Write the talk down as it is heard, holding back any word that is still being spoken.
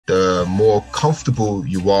more comfortable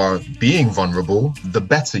you are being vulnerable, the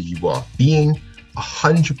better you are. Being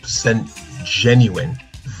 100% genuine,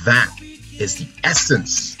 that is the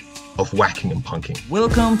essence of waacking and punking.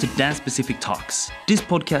 Welcome to Dance Specific Talks. This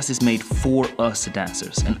podcast is made for us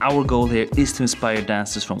dancers, and our goal here is to inspire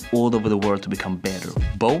dancers from all over the world to become better,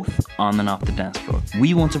 both on and off the dance floor.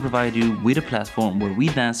 We want to provide you with a platform where we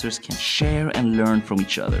dancers can share and learn from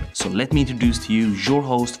each other. So let me introduce to you your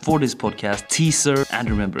host for this podcast, T-zer, and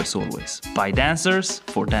remember as always, by dancers,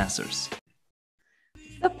 for dancers.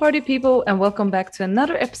 What's up, party people, and welcome back to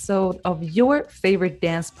another episode of your favorite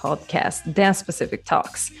dance podcast, Dance Specific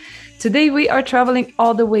Talks. Today we are traveling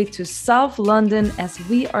all the way to South London as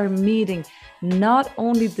we are meeting not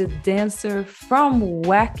only the dancer from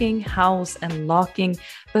Waacking, House and Locking,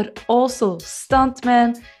 but also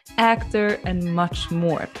stuntman, actor, and much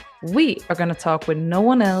more. We are going to talk with no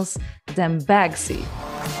one else than Bagsy.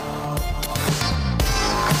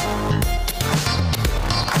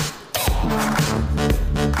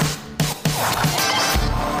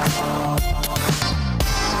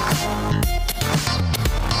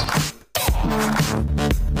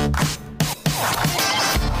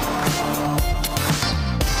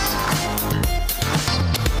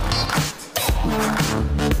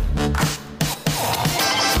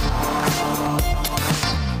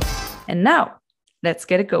 And now, let's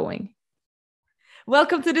get it going.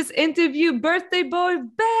 Welcome to this interview, birthday boy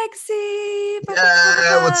Bagsy.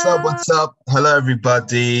 Yeah, what's up? Hello,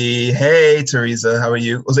 everybody. Hey, Teresa, how are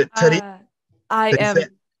you? Was it Teddy? I am.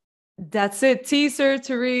 That's it. T-zer,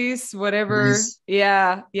 Therese, whatever. Therese.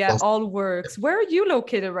 Yeah, Awesome. all works. Where are you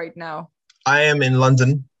located right now? I am in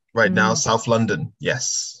London right now, South London.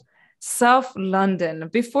 Yes. South London.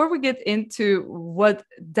 Before we get into what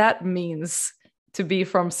that means to be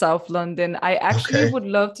from South London, I actually would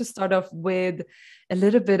love to start off with a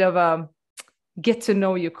little bit of a get to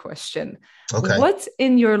know you question. Okay. What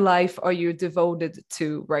in your life are you devoted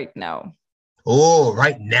to right now? Oh,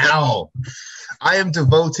 right now, I am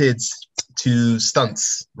devoted to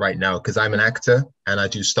stunts right now because I'm an actor and I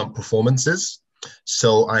do stunt performances.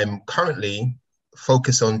 So I'm currently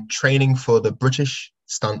focused on training for the British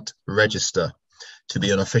Stunt Register to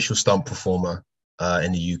be an official stunt performer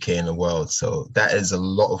in the UK and the world. So that is a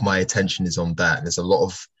lot of my attention is on that. There's a lot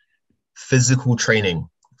of physical training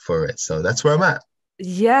for it. So that's where I'm at.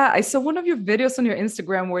 Yeah, I saw one of your videos on your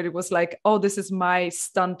Instagram where it was like, oh, this is my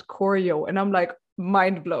stunt choreo. And I'm like,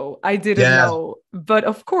 mind blow. I didn't know. But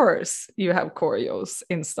of course, you have choreos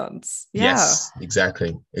in stunts. Yeah. Yes,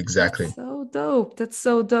 exactly. That's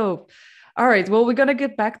so dope. All right. Well, we're going to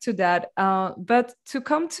get back to that. But to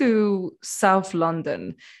come to South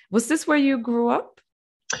London, was this where you grew up?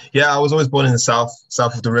 Yeah, I was always born in the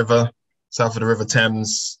south of the river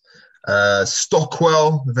Thames.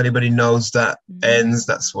 Stockwell, if anybody knows that ends,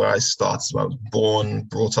 that's where I started. So I was born,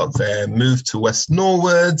 brought up there, moved to West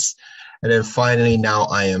Norwood, and then finally now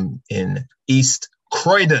I am in East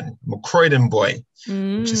Croydon. I'm a Croydon boy,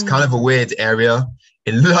 which is kind of a weird area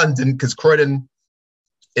in London because Croydon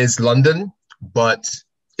is London, but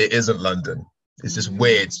it isn't London. It's just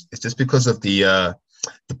weird. It's just because of the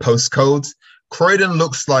postcode. Croydon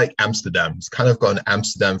looks like Amsterdam. It's kind of got an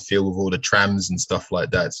Amsterdam feel with all the trams and stuff like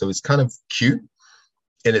that. So it's kind of cute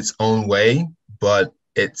in its own way, but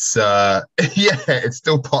it's it's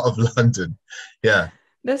still part of London. Yeah.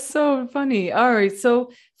 That's so funny. All right.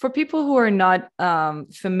 So for people who are not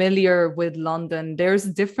familiar with London, there's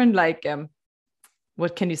different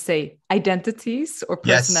what can you say, identities or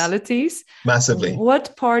personalities? Yes, massively.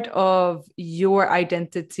 What part of your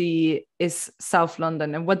identity is South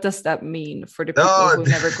London, and what does that mean for the people who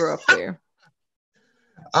never grew up there?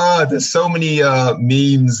 There's so many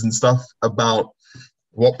memes and stuff about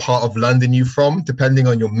what part of London you're from, depending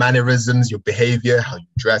on your mannerisms, your behavior, how you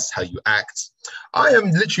dress, how you act. I am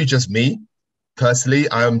literally just me. Personally,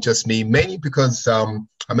 I am just me, mainly because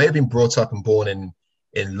I may have been brought up and born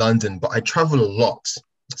in London, but I travel a lot.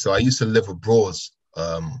 So I used to live abroad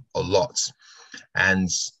a lot. And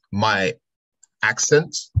my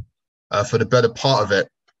accent, for the better part of it,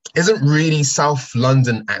 isn't really South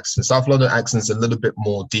London accent. South London accent is a little bit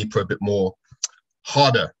more deeper, a bit more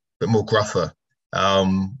harder, a bit more gruffer,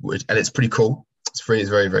 and it's pretty cool. It's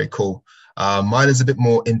very, very cool. Mine is a bit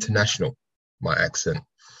more international, my accent.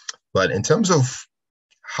 But in terms of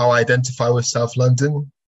how I identify with South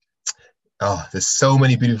London, there's so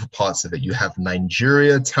many beautiful parts of it. You have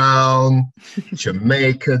Nigeria town,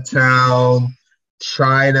 Jamaica town,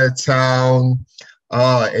 Chinatown.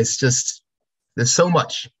 It's just, there's so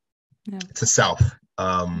much to South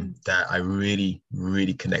that I really,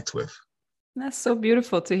 really connect with. That's so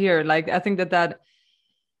beautiful to hear. Like, I think that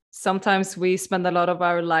sometimes we spend a lot of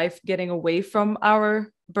our life getting away from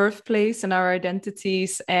our birthplace and our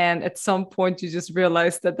identities, and at some point you just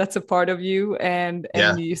realize that that's a part of you, and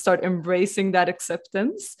you start embracing that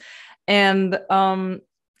acceptance. And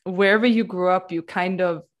wherever you grew up, you kind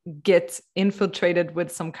of get infiltrated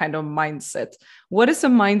with some kind of mindset. What is a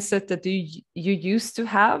mindset that you used to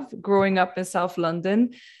have growing up in South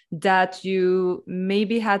London that you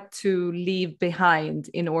maybe had to leave behind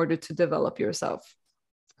in order to develop yourself?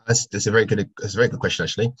 That's a very good question,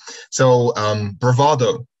 actually. So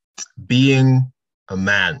bravado, being a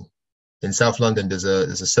man in South London, there's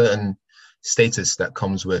a certain status that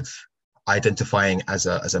comes with identifying as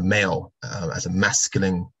a male, as a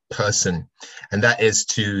masculine person, and that is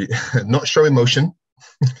to not show emotion,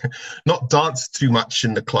 not dance too much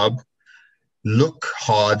in the club, look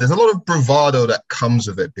hard. There's a lot of bravado that comes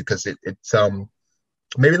with it, because it's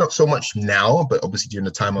maybe not so much now, but obviously during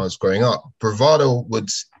the time I was growing up, bravado would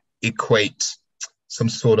equate some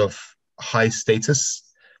sort of high status,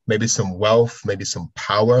 maybe some wealth, maybe some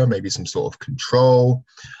power, maybe some sort of control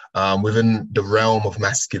within the realm of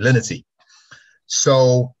masculinity.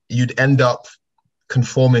 So you'd end up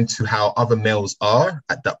conforming to how other males are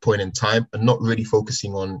at that point in time, and not really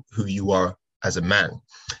focusing on who you are as a man,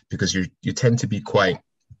 because you tend to be quite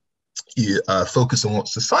focused on what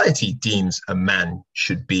society deems a man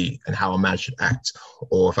should be and how a man should act.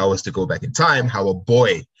 Or if I was to go back in time, how a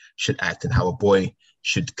boy should act and how a boy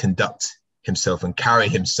should conduct himself and carry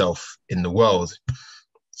himself in the world.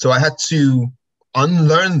 So I had to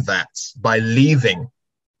unlearn that by leaving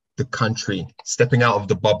the country, stepping out of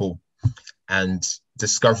the bubble and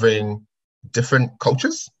discovering different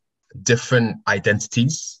cultures, different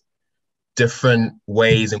identities, different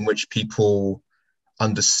ways in which people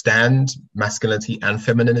understand masculinity and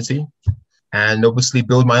femininity, and obviously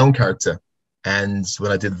build my own character. And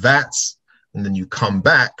when I did that, and then you come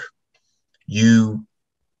back, you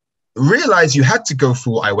realize you had to go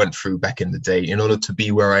through what I went through back in the day in order to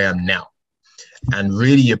be where I am now, and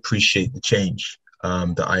really appreciate the change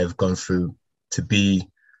that I have gone through to be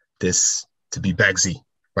Bagsy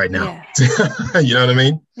right now. Yeah. You know what I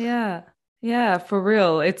mean? Yeah, for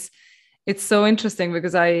real. It's so interesting,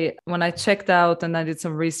 because when I checked out and I did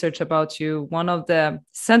some research about you, one of the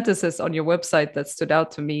sentences on your website that stood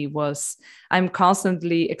out to me was, "I'm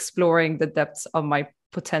constantly exploring the depths of my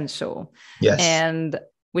potential." Yes. And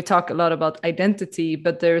we talk a lot about identity,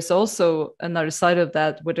 but there's also another side of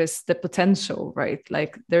that, which is the potential, right?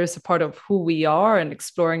 Like there's a part of who we are and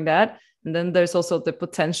exploring that. And then there's also the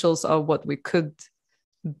potentials of what we could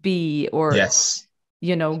be, or, yes,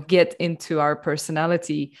 get into our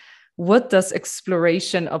personality. What does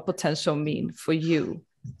exploration of potential mean for you?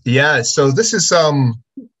 Yeah, so this is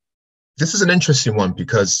an interesting one,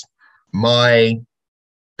 because my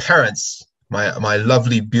parents, my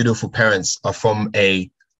lovely, beautiful parents, are from a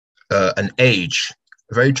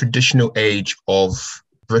very traditional age of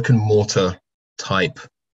brick and mortar type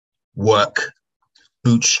work,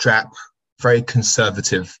 bootstrap, very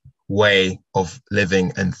conservative way of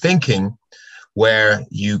living and thinking, where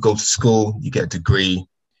you go to school, you get a degree,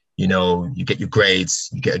 you get your grades,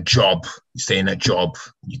 you get a job, you stay in that job,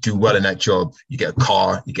 you do well in that job, you get a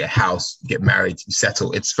car, you get a house, you get married, you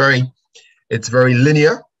settle. It's very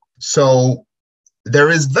linear. So there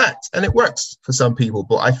is that, and it works for some people.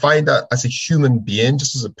 But I find that as a human being,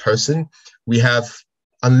 just as a person, we have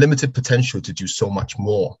unlimited potential to do so much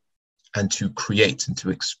more, and to create and to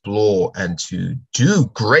explore and to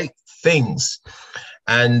do great things.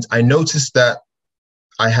 And I noticed that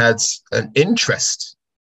I had an interest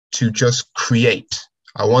to just create.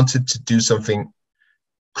 I wanted to do something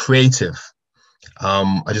creative.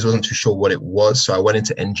 I just wasn't too sure what it was. So I went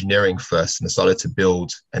into engineering first, and I started to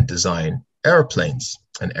build and design airplanes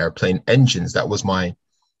and airplane engines. That was my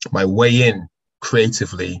way in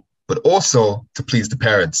creatively, but also to please the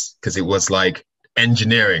parents, because it was like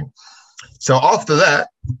engineering. So after that,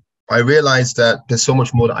 I realized that there's so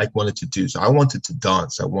much more that I wanted to do. So I wanted to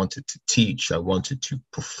dance. I wanted to teach. I wanted to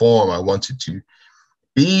perform. I wanted to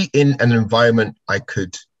be in an environment I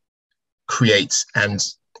could create and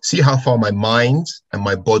see how far my mind and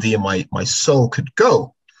my body and my soul could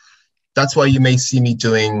go. That's why you may see me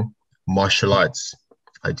doing martial arts.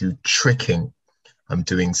 I do tricking. I'm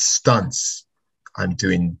doing stunts. I'm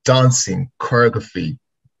doing dancing, choreography,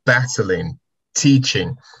 battling,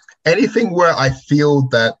 teaching, anything where I feel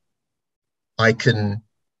that I can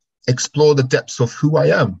explore the depths of who I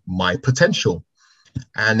am, my potential.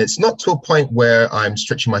 And it's not to a point where I'm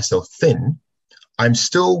stretching myself thin. I'm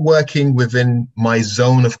still working within my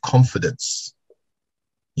zone of confidence.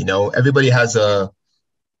 Everybody has a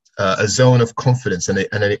a zone of confidence and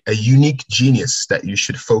a unique genius that you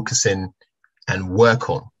should focus in and work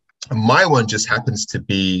on. And my one just happens to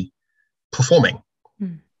be performing.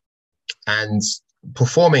 And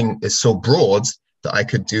performing is so broad that I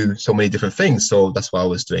could do so many different things. So that's what I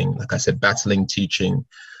was doing. Like I said, battling, teaching,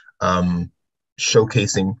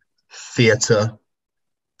 showcasing, theater,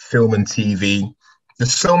 film and TV.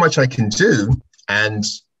 There's so much I can do. And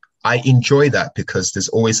I enjoy that because there's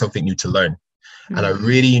always something new to learn. And I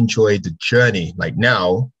really enjoy the journey. Like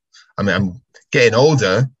now, I mean, I'm getting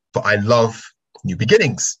older, but I love new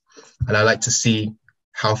beginnings. And I like to see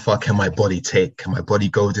how far can my body take? Can my body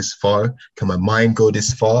go this far? Can my mind go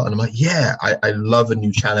this far? And I'm like, yeah, I love a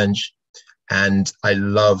new challenge. And I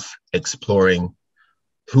love exploring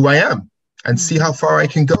who I am and see how far I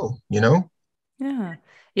can go, you know? Yeah.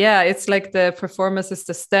 Yeah, it's like the performance is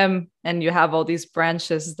the stem and you have all these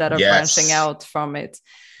branches that are branching out from it.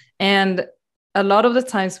 And a lot of the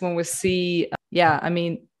times when we see, I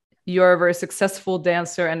mean, you're a very successful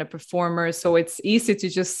dancer and a performer, so it's easy to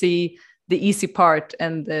just see the easy part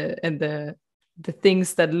and the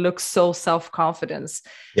things that look so self-confidence.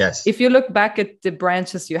 Yes. If you look back at the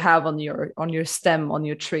branches you have on your stem, on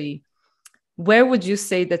your tree, where would you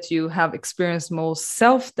say that you have experienced most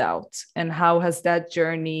self-doubt, and how has that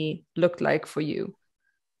journey looked like for you?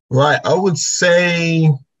 Right. I would say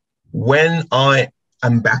when I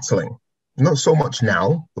am battling, not so much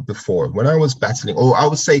now, but before, when I was battling, or I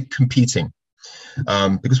would say competing,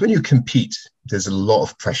 because when you compete, there's a lot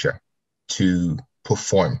of pressure to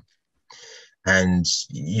perform. And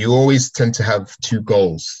you always tend to have two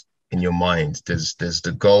goals in your mind. There's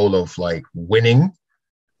the goal of like winning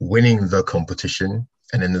the competition,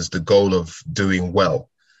 and then there's the goal of doing well.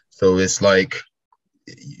 So it's like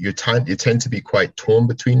you tend to be quite torn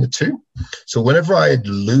between the two. So whenever I'd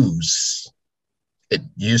lose, it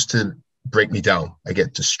used to break me down. I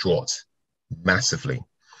get distraught massively.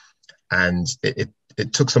 And it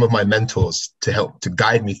took some of my mentors to help to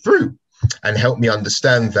guide me through and help me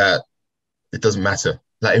understand that it doesn't matter.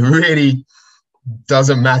 Like, it really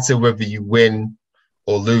doesn't matter whether you win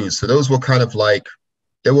or lose. So those were kind of like,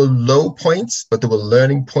 there were low points, but there were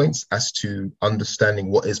learning points as to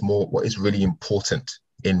understanding what is really important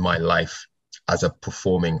in my life as a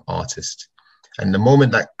performing artist. And the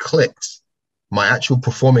moment that clicked, my actual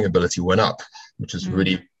performing ability went up, which is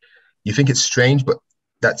really, you think it's strange, but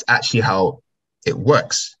that's actually how it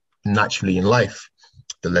works naturally in life.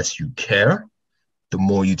 The less you care, the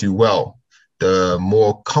more you do well. The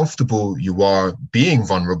more comfortable you are being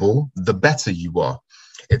vulnerable, the better you are.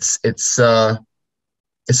 It's a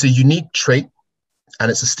unique trait,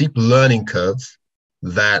 and it's a steep learning curve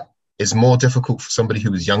that is more difficult for somebody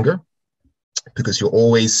who is younger, because you're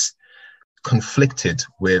always conflicted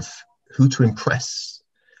with who to impress.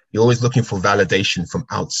 You're always looking for validation from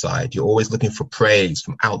outside. You're always looking for praise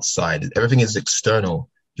from outside. Everything is external.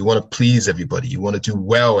 You want to please everybody. You want to do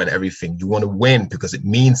well in everything. You want to win because it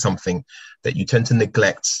means something, that you tend to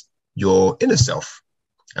neglect your inner self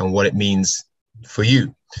and what it means for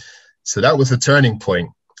you. So that was a turning point.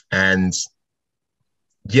 And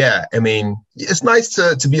yeah, I mean, it's nice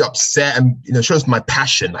to be upset and, you know, shows my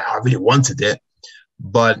passion. Like, I really wanted it.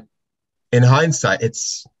 But in hindsight,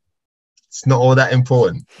 it's not all that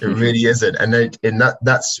important. It really isn't. And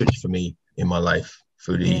that switched for me in my life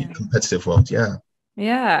through the competitive world. Yeah.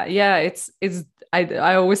 Yeah.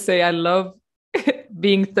 I always say I love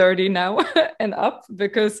being 30 now and up,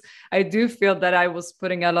 because I do feel that I was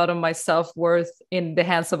putting a lot of my self-worth in the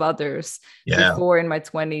hands of others before in my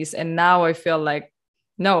 20s. And now I feel like,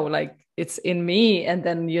 no, like it's in me. And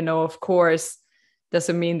then, you know, of course,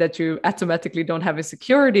 doesn't mean that you automatically don't have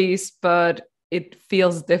insecurities, but it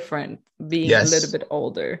feels different being a little bit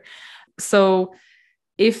older. So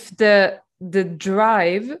if the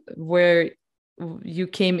drive where you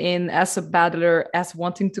came in as a battler, as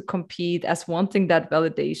wanting to compete, as wanting that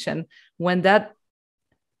validation, when that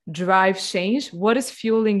drive changed, what is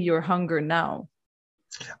fueling your hunger now?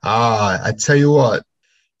 I tell you what,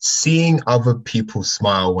 seeing other people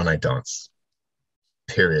smile when I dance,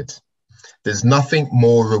 period. There's nothing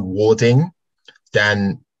more rewarding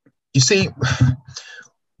than, you see,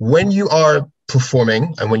 when you are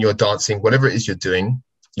performing and when you're dancing, whatever it is you're doing,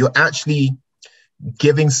 you're actually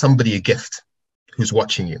giving somebody a gift who's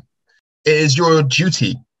watching you. It is your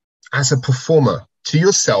duty as a performer to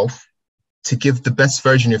yourself to give the best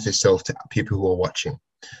version of yourself to people who are watching.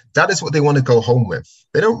 That is what they want to go home with.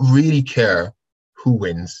 They don't really care who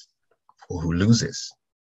wins or who loses.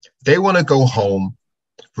 They want to go home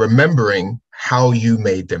remembering how you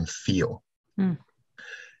made them feel.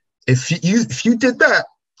 If you did that,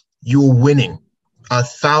 you're winning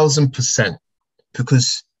 1,000%,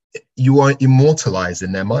 because you are immortalized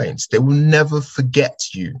in their minds. They will never forget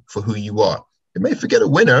you for who you are. They may forget a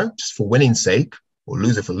winner just for winning's sake or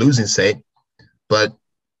loser for losing's sake. But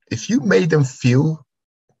if you made them feel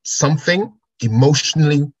something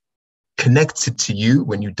emotionally connected to you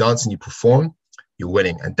when you dance and you perform, you're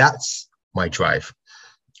winning. And that's my drive.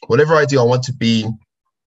 Whatever I do, I want to be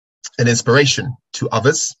an inspiration to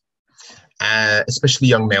others, especially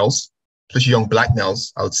young males, especially young black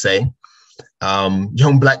males, I would say.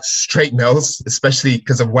 Young black straight males, especially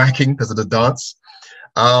because of Waacking, because of the dance.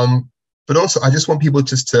 But also, I just want people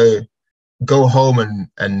just to go home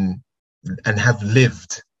and have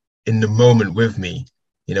lived in the moment with me.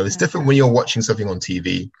 You know, it's different when you're watching something on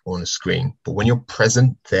TV or on a screen, but when you're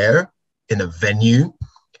present there in a venue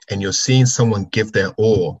and you're seeing someone give their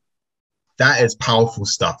all, that is powerful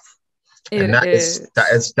stuff. And that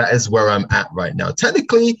is where I'm at right now.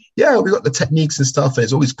 Technically, yeah, we got the techniques and stuff, and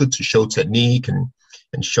it's always good to show technique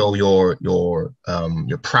and show your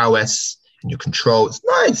prowess and your control. It's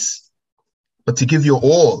nice, but to give your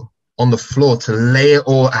all on the floor, to lay it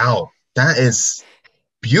all out, that is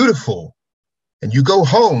beautiful. And you go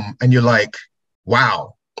home and you're like,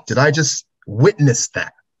 wow, did I just witness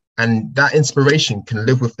that? And that inspiration can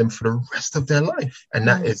live with them for the rest of their life. And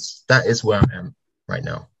that is where I am right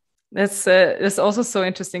now. That's also so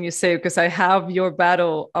interesting you say, because I have your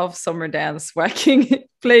battle of summer dance Waacking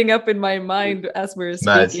playing up in my mind as we're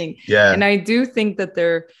speaking. Nice. Yeah. And I do think that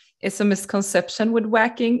there is a misconception with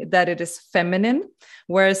Waacking that it is feminine.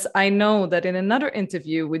 Whereas I know that in another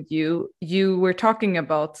interview with you, you were talking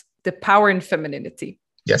about the power and femininity.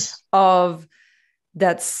 Yes. Of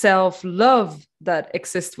that self-love that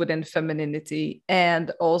exists within femininity,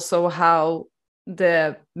 and also how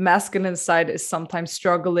the masculine side is sometimes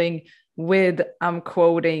struggling with, I'm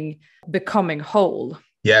quoting, becoming whole.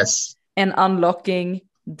 Yes. And unlocking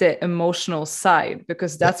the emotional side,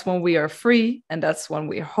 because that's when we are free and that's when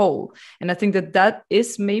we're whole. And I think that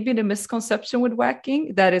is maybe the misconception with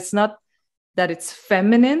Waacking, that it's not that it's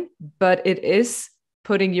feminine, but it is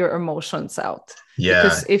putting your emotions out. Yeah.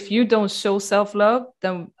 Because if you don't show self-love,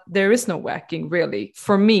 then there is no Waacking, really.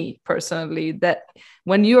 For me personally, that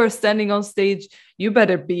when you are standing on stage, you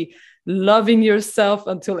better be loving yourself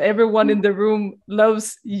until everyone in the room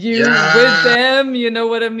loves you with them. You know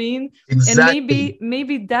what I mean? Exactly. And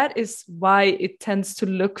maybe that is why it tends to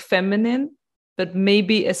look feminine, but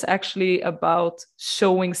maybe it's actually about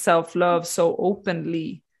showing self-love so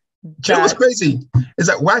openly. Do you know what's crazy? Is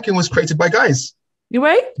that Waacking was created by guys. You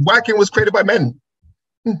right? Waacking was created by men.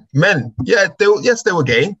 Men. Yeah, they were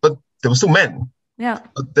gay, but they were still men. Yeah.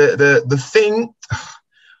 But the thing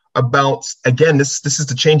about, again, this is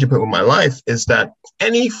the changing point with my life, is that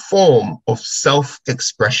any form of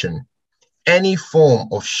self-expression, any form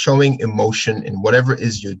of showing emotion in whatever it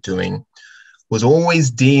is you're doing, was always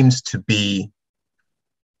deemed to be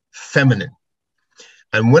feminine.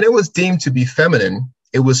 And when it was deemed to be feminine,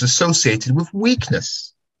 it was associated with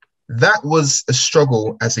weakness. That was a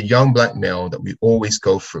struggle as a young black male that we always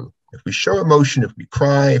go through. If we show emotion, if we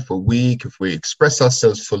cry, if we're weak, if we express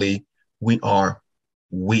ourselves fully, we are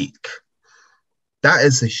weak. That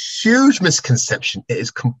is a huge misconception. It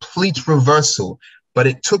is complete reversal. But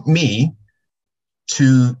it took me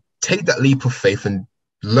to take that leap of faith and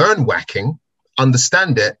learn Waacking,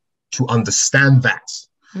 understand it, to understand that.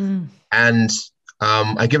 And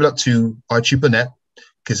I give it up to Archie Burnett,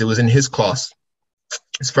 because it was in his class,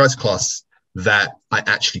 his first class, that I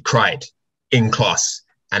actually cried in class.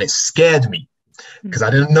 And it scared me because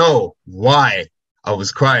I didn't know why I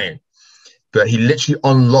was crying. But he literally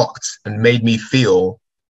unlocked and made me feel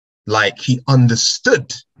like he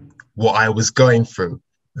understood what I was going through.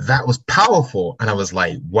 That was powerful. And I was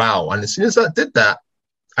like, wow. And as soon as I did that,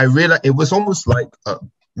 I realized it was almost like a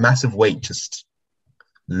massive weight just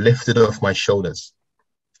lifted off my shoulders.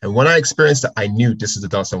 And when I experienced that, I knew this is the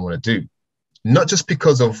dance I want to do. Not just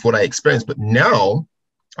because of what I experienced, but now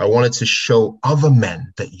I wanted to show other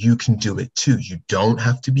men that you can do it too. You don't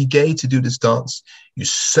have to be gay to do this dance. You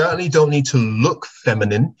certainly don't need to look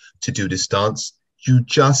feminine to do this dance. You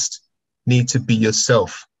just need to be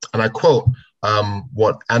yourself. And I quote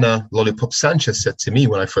what Anna Lollipop Sanchez said to me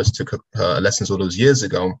when I first took her lessons all those years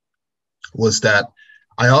ago, was that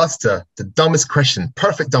I asked her the dumbest question,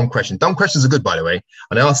 perfect dumb question. Dumb questions are good, by the way.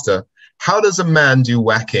 And I asked her, how does a man do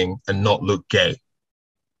Waacking and not look gay?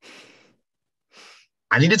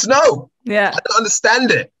 I needed to know. Yeah. I didn't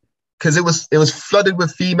understand it because it was flooded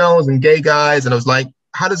with females and gay guys. And I was like,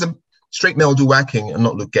 how does a straight male do Waacking and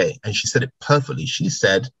not look gay? And she said it perfectly. She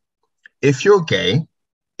said, if you're gay,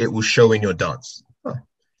 it will show in your dance.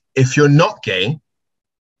 If you're not gay,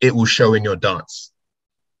 it will show in your dance.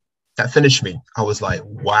 that finished me. I was like,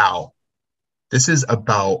 wow, this is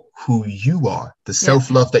about who you are, the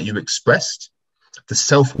self-love that you expressed, the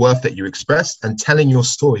self-worth that you expressed, and telling your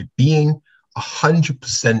story, being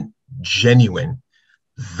 100% genuine.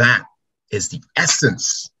 That is the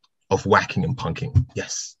essence of waacking and punking.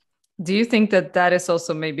 Yes. Do you think that that is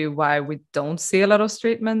also maybe why we don't see a lot of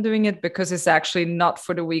straight men doing it? Because it's actually not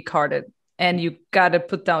for the weak-hearted, and you got to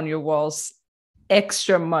put down your walls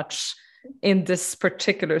extra much in this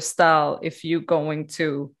particular style if you're going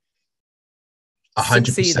to 100%.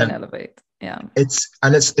 Succeed and elevate. Yeah.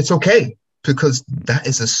 It's okay, because that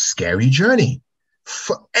is a scary journey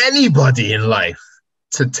for anybody in life,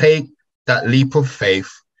 to take that leap of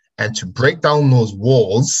faith and to break down those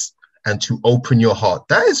walls and to open your heart.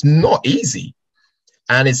 That is not easy.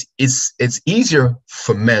 And it's easier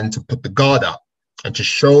for men to put the guard up and to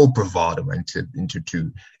show bravado and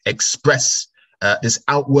to express this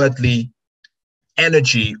outwardly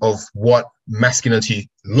energy of what masculinity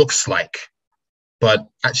looks like. But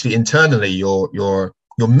actually internally, you're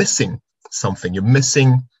missing something. You're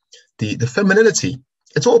missing the femininity.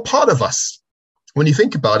 It's all part of us. When you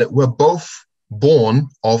think about it, we're both born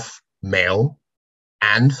of male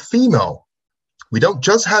and female. We don't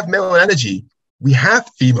just have male energy. We have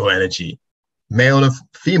female energy, male and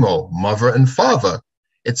female, mother and father.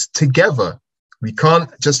 It's together. We can't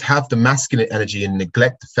just have the masculine energy and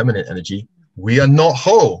neglect the feminine energy. We are not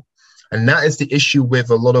whole. And that is the issue with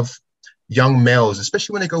a lot of young males,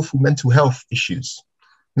 especially when they go through mental health issues,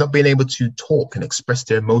 not being able to talk and express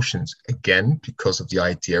their emotions, again, because of the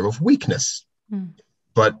idea of weakness.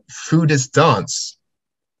 But through this dance,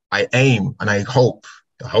 I aim and I hope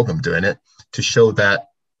I'm doing it, to show that,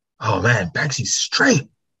 oh man, Bagsy's straight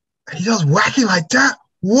and he does waacking like that.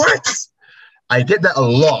 What? I get that a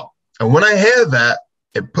lot. And when I hear that,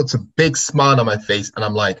 it puts a big smile on my face, and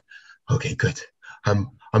I'm like, okay, good.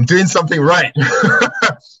 I'm doing something right.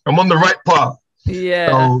 I'm on the right path. Yeah.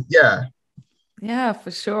 So, yeah. Yeah,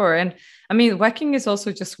 for sure. And I mean, waacking is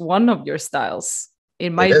also just one of your styles.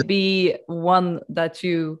 It might be one that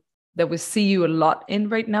we see you a lot in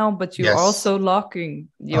right now, but you're also locking.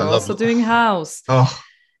 You're also doing house. Oh.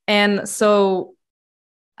 And so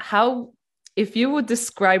if you would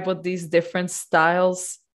describe what these different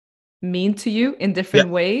styles mean to you in different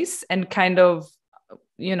ways, and kind of,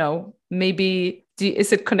 maybe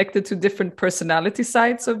is it connected to different personality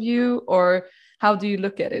sides of you, or how do you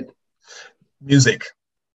look at it? Music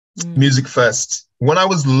first. When I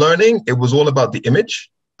was learning, it was all about the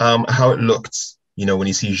image, how it looked. When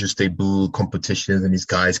you see Just Debut competitions and these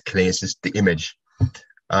guys playing, it's just the image.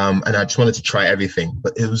 And I just wanted to try everything,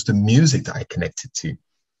 but it was the music that I connected to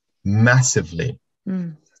massively.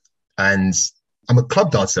 And I'm a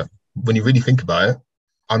club dancer. When you really think about it,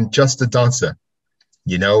 I'm just a dancer.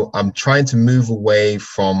 I'm trying to move away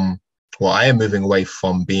from, I am moving away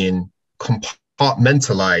from being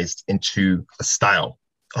compartmentalized into a style.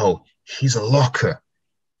 Oh, he's a locker.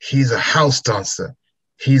 He's a house dancer.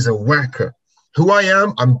 He's a whacker. Who I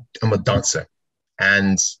am, I'm a dancer.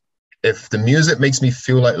 And if the music makes me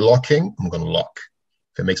feel like locking, I'm going to lock.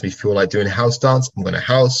 If it makes me feel like doing house dance, I'm going to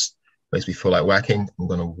house. If it makes me feel like whacking, I'm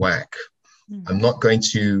going to whack. I'm not going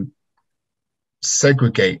to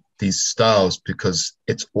segregate these styles, because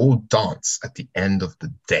it's all dance at the end of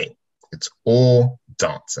the day. It's all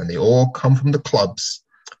dance, and they all come from the clubs.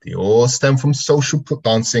 They all stem from social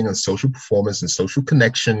dancing and social performance and social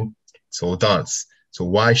connection. It's all dance. So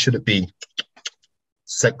why should it be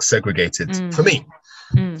segregated for me?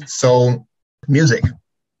 So music,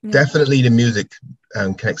 definitely the music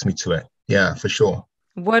connects me to it. Yeah, for sure.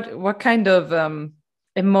 What kind of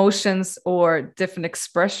emotions or different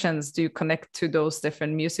expressions do you connect to those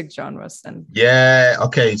different music genres? And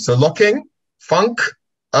okay, so locking, funk,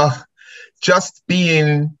 just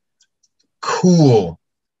being cool,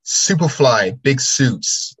 super fly, big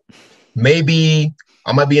suits. Maybe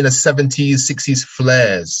I might be in the 70s, 60s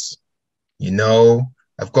flares.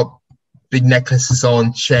 I've got big necklaces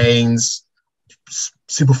on, chains,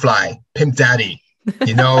 super fly, pimp daddy,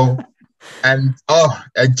 and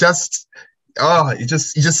you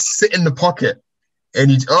just sit in the pocket,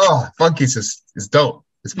 and funk is dope.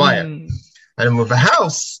 It's fire. And with a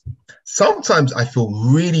house, sometimes I feel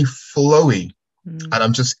really flowy, and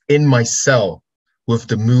I'm just in my cell with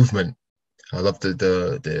the movement. I love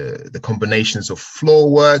the combinations of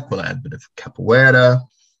floor work, when I had a bit of capoeira,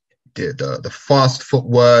 the fast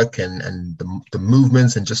footwork and the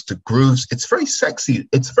movements and just the grooves. It's very sexy.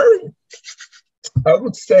 It's very, I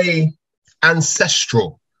would say,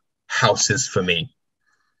 ancestral houses for me.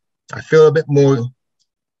 I feel a bit more,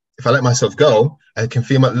 if I let myself go, I can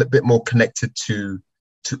feel a little bit more connected to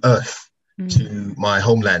earth to my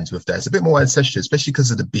homeland with that. It's a bit more ancestral, especially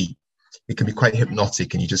because of the beat. It can be quite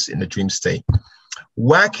hypnotic and you're just in a dream state.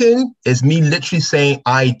 Waacking is me literally saying,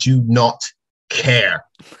 I do not care.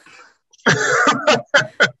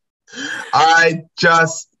 I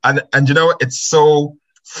just, and you know what? It's so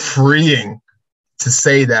freeing to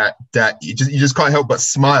say that you just can't help but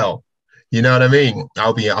smile. You know what I mean?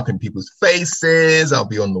 I'll be up in people's faces. I'll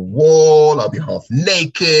be on the wall. I'll be half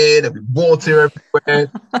naked. There'll be water everywhere.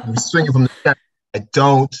 I'll be swinging from the sky. I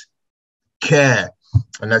don't care.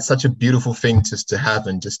 And that's such a beautiful thing just to have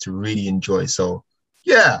and just to really enjoy. So,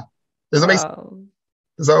 yeah. Does that make sense?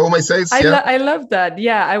 Is that all my says? Yeah? I love that.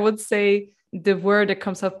 Yeah, I would say the word that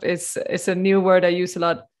comes up is a new word I use a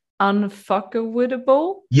lot.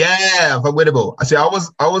 Unfuckable. Yeah, unfuckable. I see. I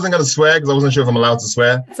wasn't gonna swear because I wasn't sure if I'm allowed to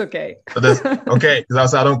swear. It's okay. But okay, because I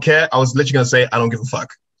said I don't care. I was literally gonna say I don't give a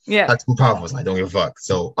fuck. Yeah, that's too powerful. I don't give a fuck.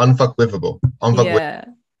 So unfuckwithable,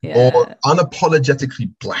 yeah. Or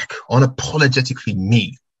unapologetically black, unapologetically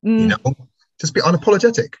me. You know, just be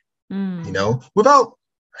unapologetic. You know, without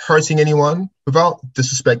hurting anyone, without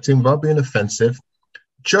disrespecting, without being offensive,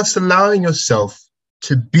 just allowing yourself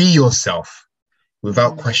to be yourself.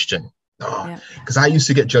 Without question. Because I used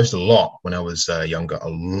to get judged a lot when I was younger, a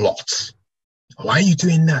lot. Why are you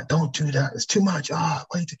doing that? Don't do that. It's too much. You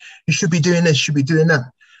should be doing this, should be doing that.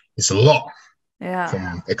 It's a lot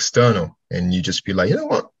from external. And you just be like, you know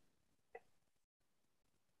what?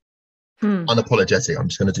 Unapologetic. I'm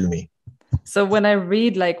just going to do me. So when I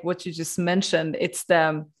read like what you just mentioned, it's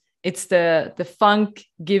the funk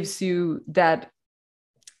gives you that.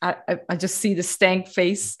 I just see the stank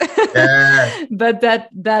face, but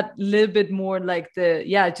that little bit more like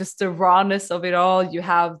just the rawness of it all. You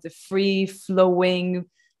have the free flowing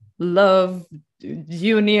love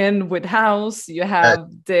union with house. You have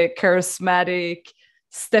the charismatic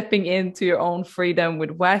stepping into your own freedom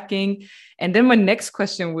with Waacking. And then my next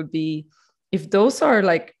question would be, if those are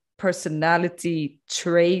like personality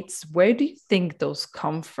traits, where do you think those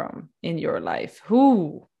come from in your life?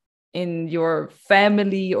 Who in your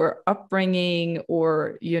family or upbringing,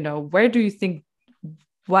 or, you know, why do you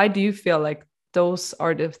feel like those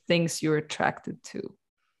are the things you're attracted to?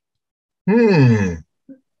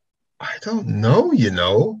 I don't know, you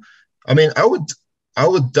know. I mean, I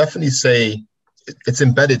would definitely say it's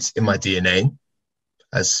embedded in my DNA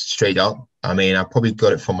as straight up. I mean, I probably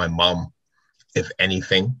got it from my mom, if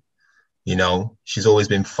anything. You know, she's always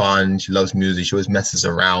been fun. She loves music. She always messes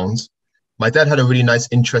around. My dad had a really nice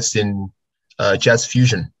interest in jazz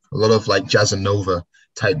fusion, a lot of like jazz and nova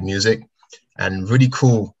type music, and really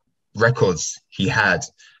cool records he had.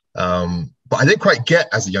 But I didn't quite get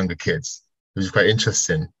as a younger kid. It was quite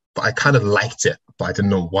interesting, but I kind of liked it, but I didn't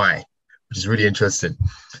know why, which is really interesting.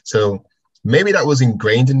 So maybe that was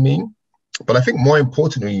ingrained in me, but I think more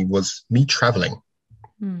importantly was me traveling.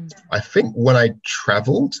 I think when I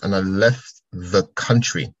traveled and I left the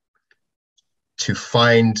country to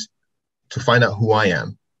find out who I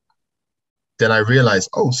am, then I realized,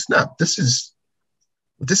 oh snap, this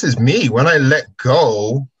is me. When I let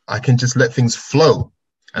go, I can just let things flow.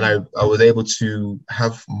 And I was able to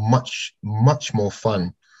have much, much more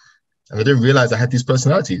fun. And I didn't realize I had these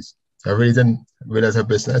personalities. I really didn't realize I had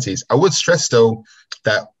personalities. I would stress though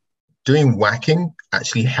that doing Waacking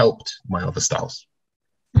actually helped my other styles.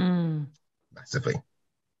 Massively.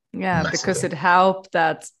 Yeah, because it helped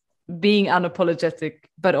that being unapologetic,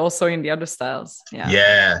 but also in the other styles.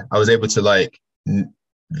 Yeah, I was able to like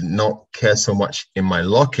not care so much in my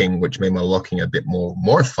locking, which made my locking a bit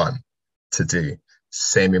more fun to do.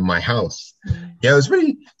 Same in my house. Yeah, it's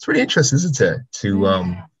really interesting, isn't it,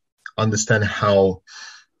 to understand how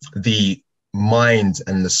the mind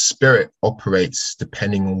and the spirit operates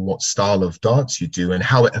depending on what style of dance you do and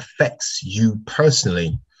how it affects you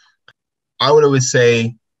personally. I would always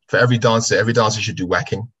say for every dancer should do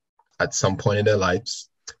Waacking at some point in their lives,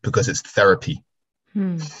 because it's therapy.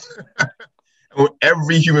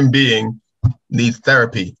 Every human being needs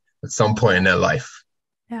therapy at some point in their life.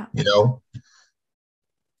 Yeah. You know?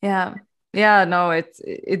 Yeah, no,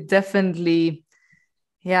 it definitely,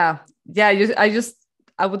 I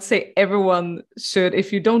would say everyone should,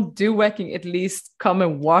 if you don't do Waacking, at least come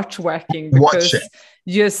and watch Waacking, because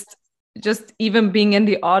just even being in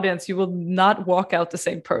the audience, you will not walk out the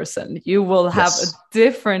same person. You will have a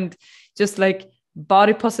different, just like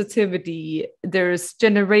body positivity. There's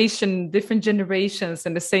different generations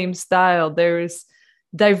in the same style. There's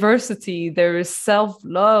diversity, there is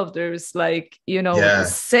self-love, there's like, you know,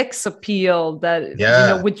 sex appeal that, you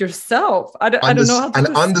know, with yourself. I don't know how to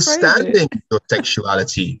and understanding your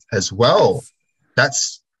sexuality as well.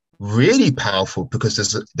 That's really powerful, because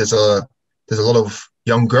there's a lot of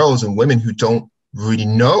young girls and women who don't really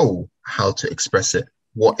know how to express it,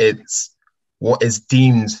 what is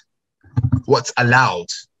deemed, what's allowed,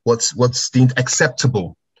 what's deemed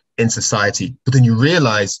acceptable in society. But then you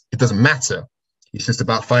realize it doesn't matter. It's just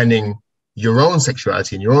about finding your own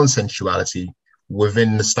sexuality and your own sensuality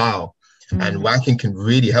within the style. And Waacking can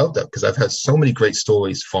really help that, because I've heard so many great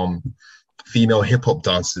stories from female hip hop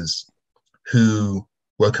dancers who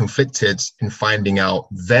were conflicted in finding out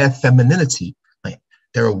their femininity. Like,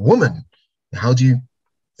 they're a woman. How do you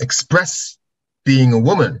express being a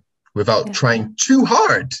woman without trying too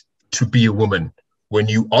hard to be a woman when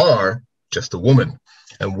you are just a woman?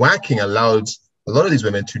 And Waacking allowed a lot of these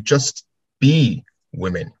women to just be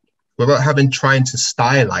women without trying to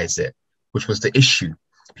stylize it, which was the issue.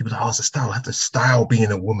 People are, oh, it's a style. I have to style being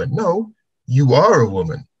a woman. No, you are a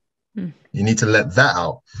woman. You need to let that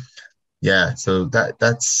out. Yeah, so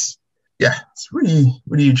it's really,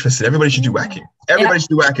 really interesting. Everybody should do Waacking. Everybody should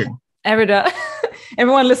do Waacking.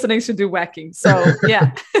 Everyone listening should do Waacking. So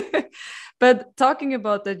yeah. But talking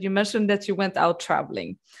about that, you mentioned that you went out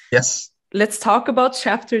traveling. Yes. Let's talk about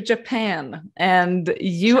chapter Japan. And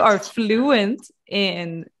you are fluent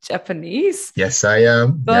in Japanese. Yes, I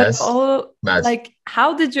am. But yes.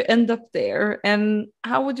 How did you end up there? And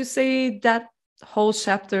how would you say that whole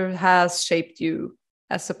chapter has shaped you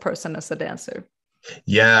as a person, as a dancer?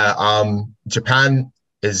 Yeah, Japan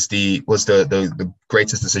was the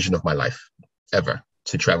greatest decision of my life ever,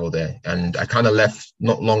 to travel there. And I kind of left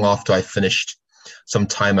not long after I finished some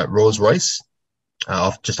time at Rolls-Royce,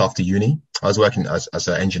 just after uni. I was working as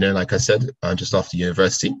an engineer, like I said, just after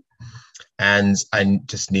university. And I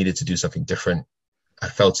just needed to do something different. I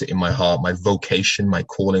felt it in my heart. My vocation, my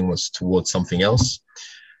calling was towards something else.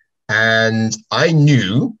 And I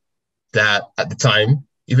knew that at the time,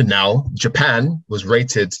 even now, Japan was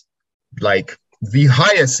rated like the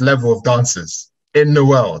highest level of dancers in the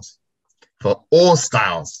world for all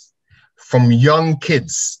styles, from young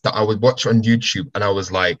kids that I would watch on YouTube. And I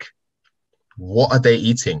was like, what are they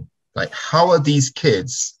eating? Like, how are these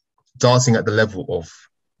kids dancing at the level of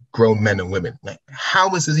grown men and women? Like,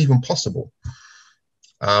 how is this even possible?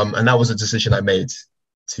 And that was a decision I made,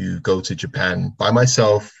 to go to Japan by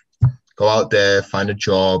myself, go out there, find a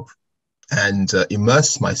job, and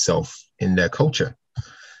immerse myself in their culture,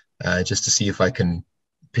 just to see if I can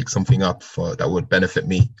pick something up that would benefit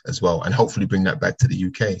me as well, and hopefully bring that back to the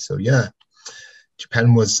UK. So yeah,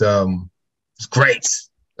 Japan was great.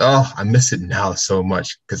 Oh, I miss it now so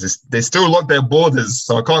much, because they still lock their borders,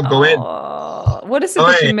 so I can't go in. What is it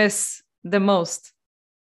that you miss the most?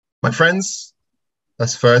 My friends,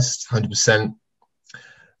 that's first, 100%.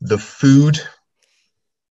 The food.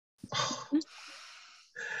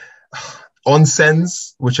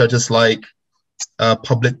 Onsens, which are just like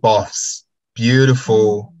public baths,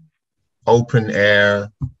 beautiful, open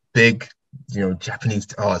air, big, Japanese.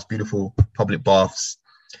 Oh, it's beautiful public baths,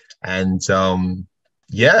 and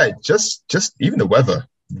just even the weather.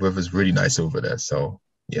 The weather's really nice over there. So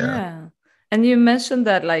yeah. And you mentioned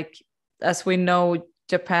that, like, as we know,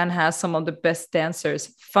 Japan has some of the best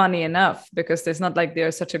dancers. Funny enough, because it's not like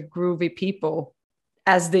they're such a groovy people.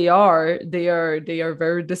 As they are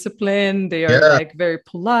very disciplined. They are like very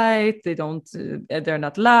polite. They're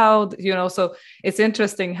not loud, so it's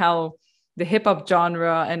interesting how the hip hop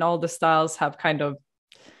genre and all the styles have kind of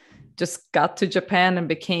just got to Japan and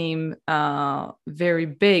became very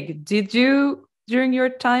big. Did you, during your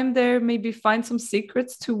time there, maybe find some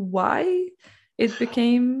secrets to why it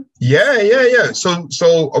became? Yeah.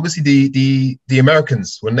 So obviously the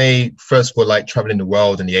Americans, when they first were like traveling the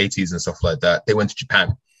world in the 80s and stuff like that, they went to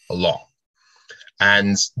Japan a lot.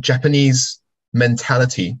 And Japanese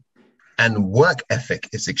mentality and work ethic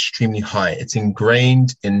is extremely high. It's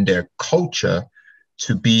ingrained in their culture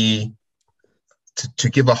to give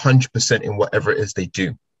 100% in whatever it is they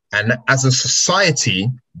do. And as a society,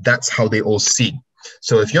 that's how they all see.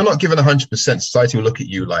 So if you're not given 100%, society will look at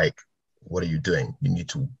you like, what are you doing? You need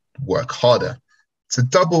to work harder. It's a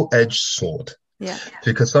double-edged sword. Yeah.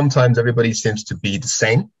 Because sometimes everybody seems to be the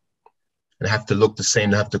same and have to look the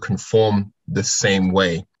same, they have to conform the same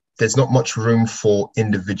way. There's not much room for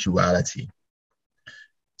individuality.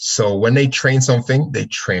 So when they train something, they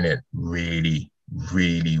train it really,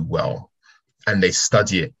 really well. And they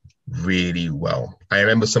study it really well. I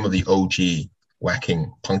remember some of the OG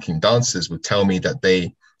Waacking, punking dancers would tell me that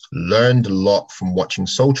they learned a lot from watching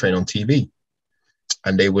Soul Train on TV,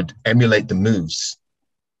 and they would emulate the moves,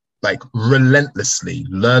 like relentlessly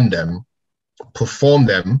learn them, perform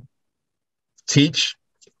them, teach,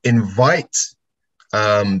 invite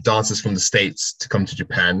dancers from the States to come to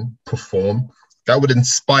Japan, perform. That would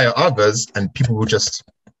inspire others, and people would just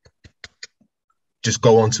just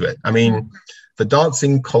go onto it. I mean, the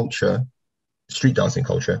dancing culture, street dancing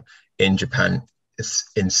culture in Japan is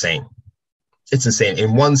insane. It's insane.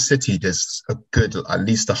 In one city, there's a good, at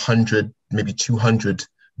least 100, maybe 200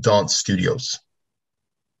 dance studios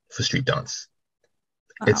for street dance.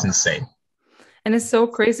 Wow. It's insane. And it's so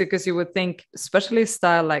crazy because you would think, especially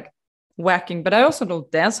style like Waacking, but I also know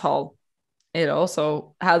dance hall. It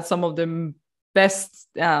also had some of the best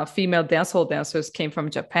female dancehall dancers came from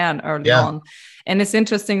Japan early on. And it's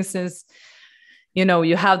interesting since, you know,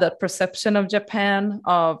 you have that perception of Japan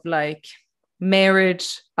of like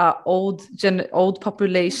marriage, old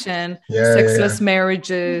population, sexless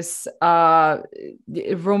marriages,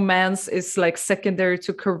 romance is like secondary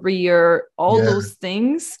to career, all those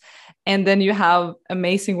things. And then you have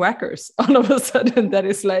amazing whackers all of a sudden that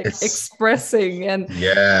is like expressing. And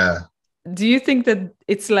do you think that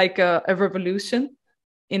it's like a revolution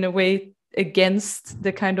in a way against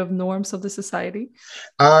the kind of norms of the society?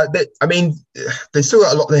 I mean, they still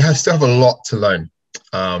got a lot. They still have a lot to learn,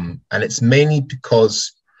 and it's mainly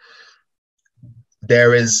because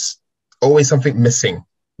there is always something missing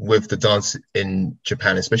with the dance in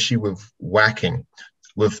Japan, especially with Waacking.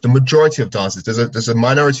 With the majority of dancers, there's a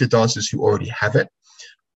minority of dancers who already have it,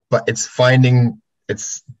 but it's finding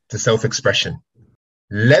the self-expression.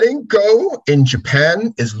 Letting go in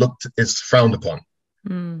Japan is frowned upon.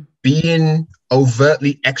 Being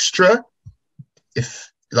overtly extra,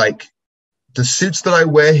 if like the suits that I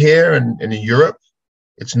wear here and in Europe,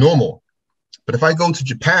 it's normal. But if I go to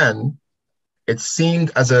Japan, it's seen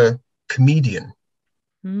as a comedian.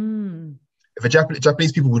 If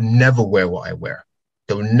Japanese people would never wear what I wear.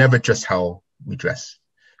 They will never dress how we dress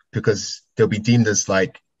because they'll be deemed as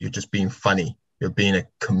like, you're just being funny. You're being a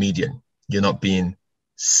comedian. You're not being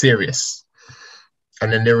serious.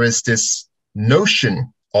 And then there is this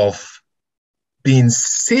notion of being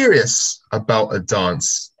serious about a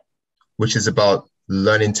dance, which is about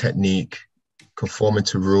learning technique, conforming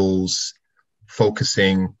to rules,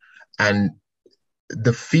 focusing, and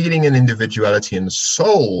the feeling and individuality and the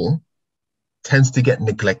soul tends to get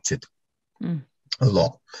neglected a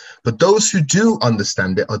lot. But those who do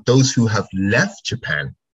understand it are those who have left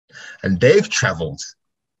Japan and they've traveled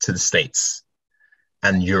to the States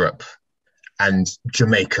and Europe and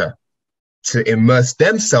Jamaica to immerse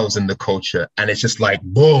themselves in the culture. And it's just like,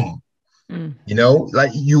 boom, you know,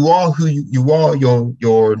 like you are who you are,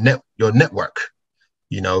 your network,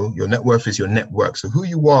 you know, your net worth is your network. So who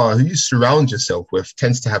you are, who you surround yourself with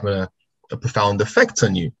tends to have a profound effect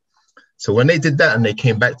on you. So when they did that and they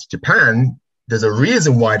came back to Japan, there's a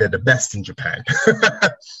reason why they're the best in Japan.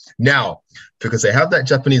 Now, because they have that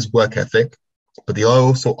Japanese work ethic, but they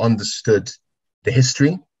also understood the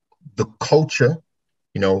history, the culture,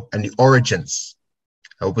 you know, and the origins,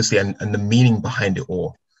 obviously, and the meaning behind it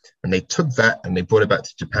all. And they took that and they brought it back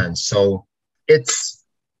to Japan. So it's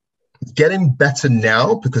getting better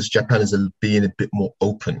now because Japan is being a bit more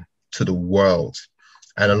open to the world.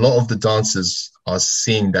 And a lot of the dancers are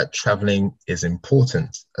seeing that traveling is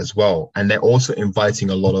important as well. And they're also inviting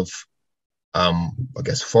a lot of, I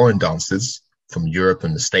guess, foreign dancers from Europe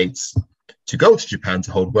and the States to go to Japan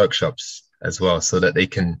to hold workshops as well so that they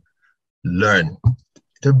can learn.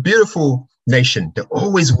 They're a beautiful nation. They're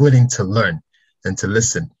always willing to learn and to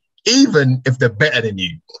listen, even if they're better than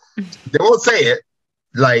you. They won't say it.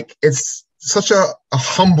 Like, it's such a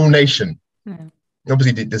humble nation.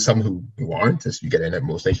 Obviously, there's some who aren't, as you get in at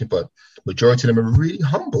most nations, but majority of them are really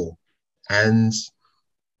humble. And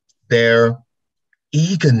their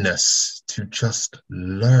eagerness to just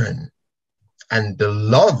learn and the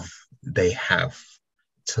love they have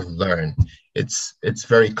to learn, it's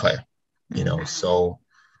very clear, you know. So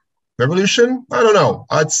revolution, I don't know.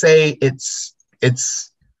 I'd say it's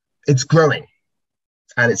growing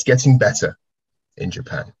and it's getting better in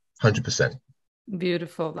Japan, 100%.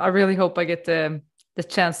 Beautiful. I really hope I get the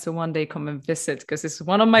chance to one day come and visit because it's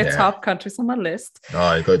one of my top countries on my list.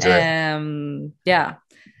 Oh, you got to do it. Yeah.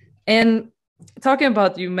 And talking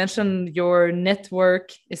about, you mentioned your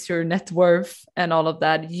network is your net worth and all of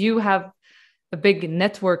that. You have a big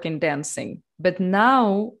network in dancing, but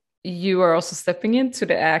now you are also stepping into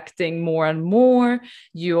the acting more and more.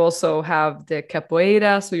 You also have the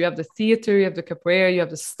capoeira. So you have the theater, you have the capoeira, you have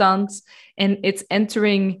the stunts, and it's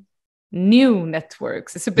entering new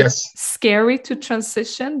networks. It's a bit scary to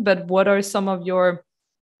transition, but what are some of your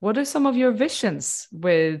visions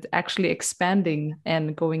with actually expanding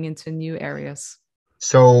and going into new areas?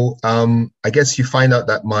 So I guess you find out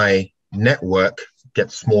that my network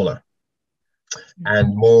gets smaller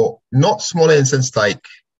and more, not smaller in the sense like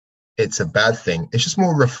it's a bad thing. It's just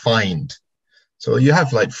more refined. So you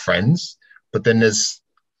have like friends, but then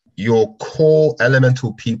your core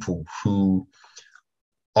elemental people who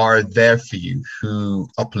are there for you, who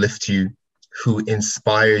uplift you, who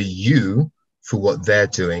inspire you for what they're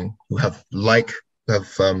doing, who have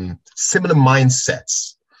similar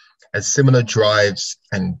mindsets and similar drives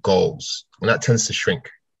and goals. And that tends to shrink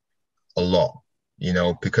a lot,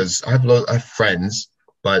 because I have friends,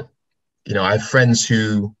 but, I have friends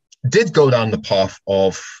who did go down the path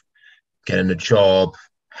of getting a job,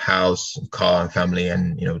 house, car, and family,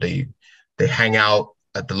 and, they hang out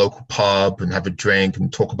at the local pub and have a drink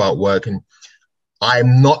and talk about work. And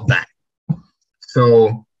I'm not that.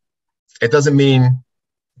 So it doesn't mean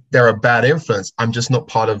they're a bad influence. I'm just not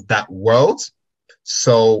part of that world.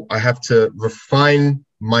 So I have to refine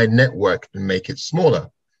my network and make it smaller.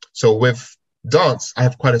 So with dance, I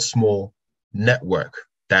have quite a small network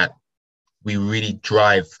that we really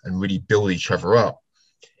drive and really build each other up.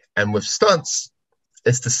 And with stunts,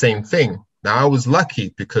 it's the same thing. Now, I was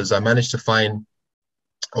lucky because I managed to find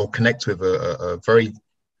or connect with a very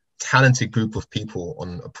talented group of people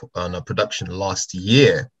on a production last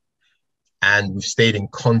year. And we've stayed in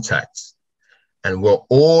contact. And we're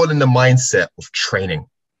all in the mindset of training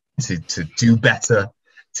to do better,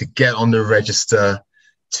 to get on the register,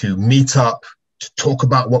 to meet up, to talk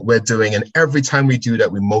about what we're doing. And every time we do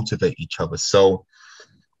that, we motivate each other. So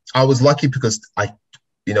I was lucky because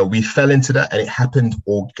we fell into that and it happened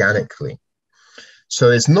organically.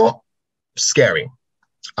 So it's not scary,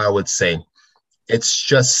 I would say. It's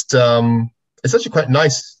just, it's actually quite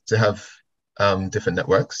nice to have different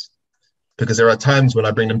networks, because there are times when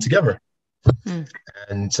I bring them together.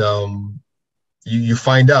 And you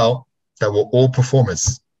find out that we're all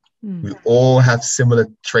performers. We all have similar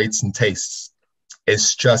traits and tastes.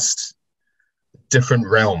 It's just different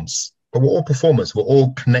realms, but we're all performers. We're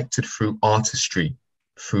all connected through artistry,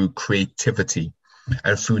 through creativity,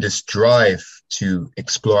 and through this drive to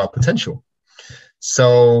explore our potential.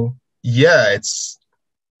 So yeah, it's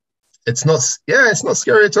not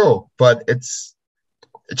scary at all, but it's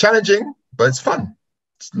challenging, but it's fun.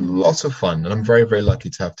 It's lots of fun, and I'm very, very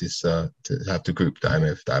lucky to have this to have the group that I'm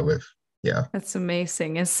with. Yeah, that's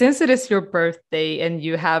amazing. And since it is your birthday and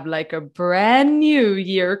you have like a brand new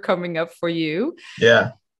year coming up for you,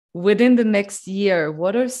 within the next year,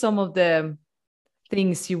 what are some of the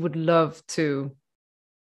things you would love to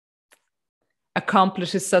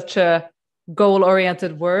accomplish? Is such a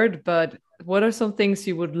goal-oriented word, but what are some things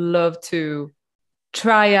you would love to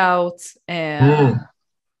try out and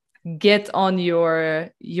get on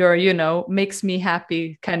your makes me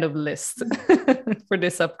happy kind of list for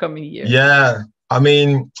this upcoming year? Yeah, I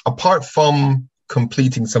mean, apart from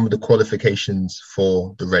completing some of the qualifications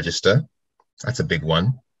for the register, that's a big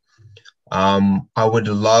one. I would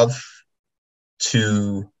love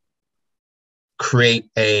to create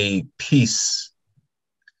a piece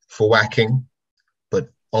for Waacking, but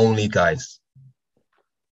only guys,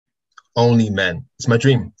 only men. It's my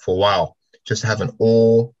dream for a while, just to have an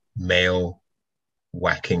all-male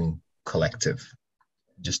Waacking collective.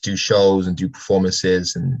 Just do shows and do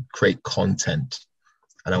performances and create content.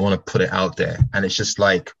 And I want to put it out there. And it's just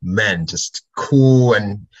like men, just cool.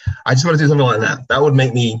 And I just want to do something like that. That would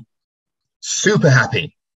make me super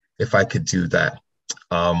happy if I could do that.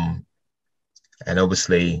 And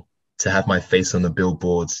obviously to have my face on the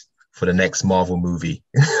billboards for the next Marvel movie.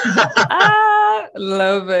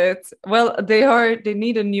 Love it. Well, they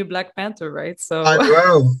need a new Black Panther, right? So I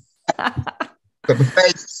know. Got the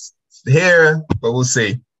face here, but we'll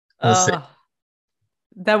see. We'll see.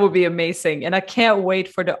 That would be amazing. And I can't wait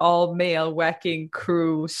for the all-male Waacking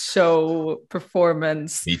crew show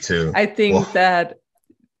performance. Me too. I think that,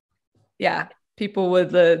 people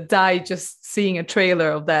would die just seeing a trailer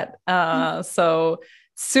of that. So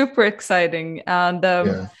super exciting. And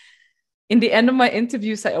in the end of my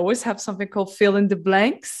interviews, I always have something called fill in the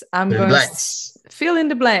blanks. I'm going to fill in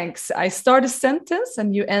the blanks. I start a sentence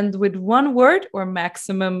and you end with one word or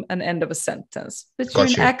maximum an end of a sentence. But you're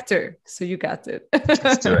an actor, so you got it.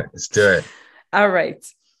 Let's do it. Let's do it. All right.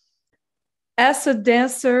 As a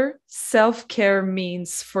dancer, self-care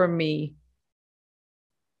means for me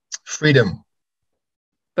freedom.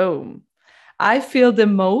 Boom. I feel the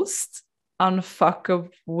most unfuckable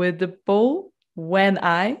when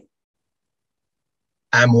I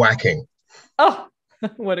am Waacking. Oh,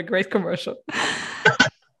 what a great commercial.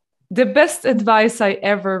 The best advice I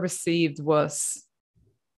ever received was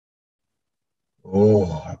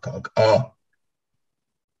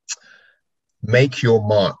make your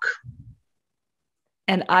mark.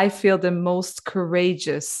 And I feel the most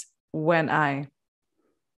courageous when I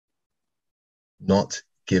not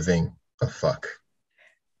giving a fuck.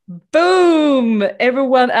 Boom!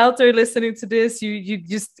 Everyone out there listening to this, you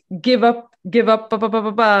just give up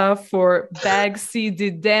for Bagsy,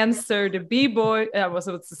 the dancer, the b-boy. I was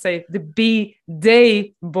about to say the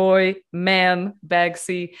b-day boy man,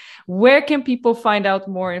 Bagsy. Where can people find out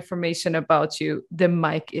more information about you? The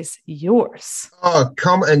mic is yours. Oh,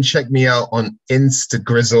 come and check me out on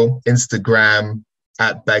Instagram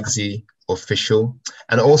at Bagsy Official,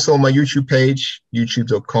 and also on my YouTube page,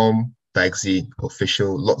 youtube.com. Bagsy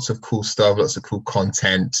Official. Lots of cool stuff, lots of cool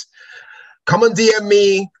content. Come and DM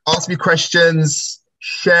me, ask me questions,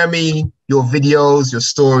 share me your videos, your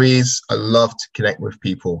stories. I love to connect with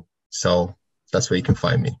people. So that's where you can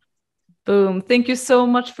find me. Boom. Thank you so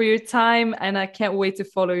much for your time. And I can't wait to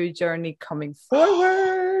follow your journey coming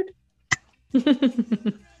forward.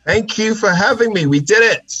 Thank you for having me. We did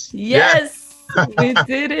it. Yes, we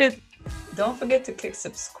did it. Don't forget to click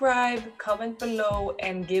subscribe, comment below,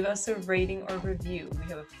 and give us a rating or review. We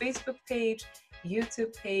have a Facebook page,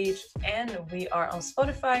 YouTube page, and we are on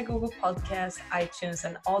Spotify, Google Podcasts, iTunes,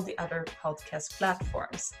 and all the other podcast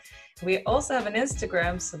platforms. We also have an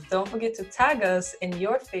Instagram, so don't forget to tag us in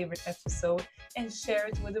your favorite episode and share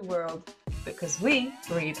it with the world, because we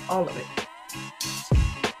read all of it.